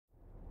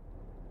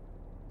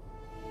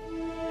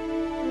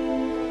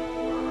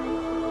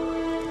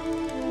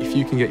If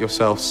you can get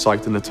yourself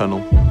sight in the tunnel,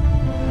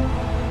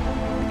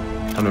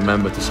 and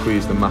remember to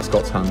squeeze the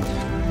mascot's hand.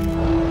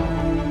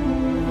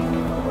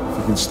 If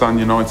you can stand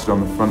united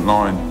on the front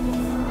line,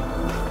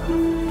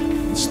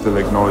 and still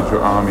acknowledge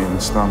your army in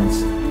the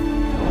stands.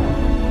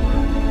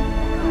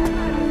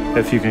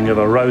 If you can give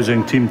a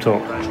rousing team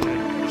talk,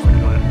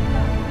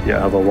 yet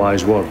have a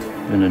wise word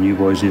in a new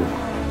boy's ear.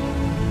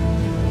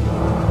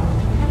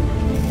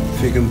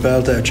 If you can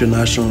belt out your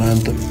national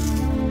anthem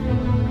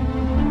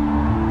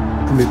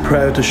and be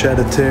proud to shed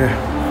a tear.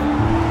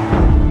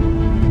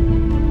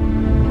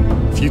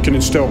 If you can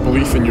instill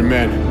belief in your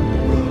men,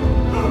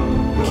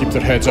 keep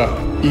their heads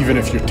up, even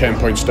if you're 10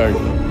 points down.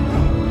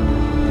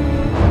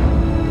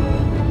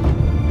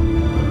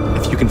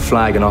 If you can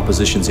flag an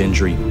opposition's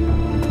injury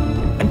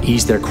and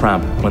ease their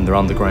cramp when they're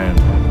on the ground.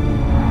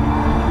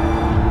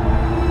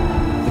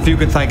 If you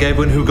can thank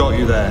everyone who got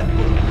you there,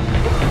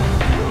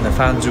 and the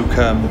fans who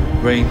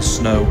come, rain,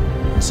 snow,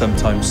 and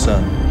sometimes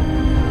sun.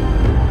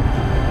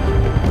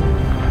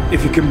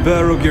 If you can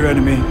bear hug your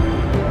enemy,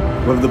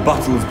 whether the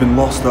battle has been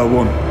lost or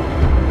won.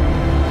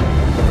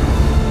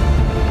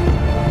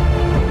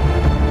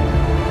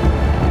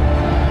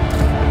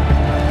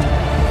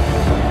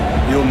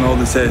 You'll know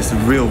the taste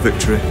of real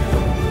victory.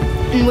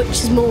 And which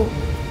is more,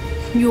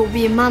 you'll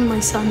be a man, my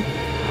son.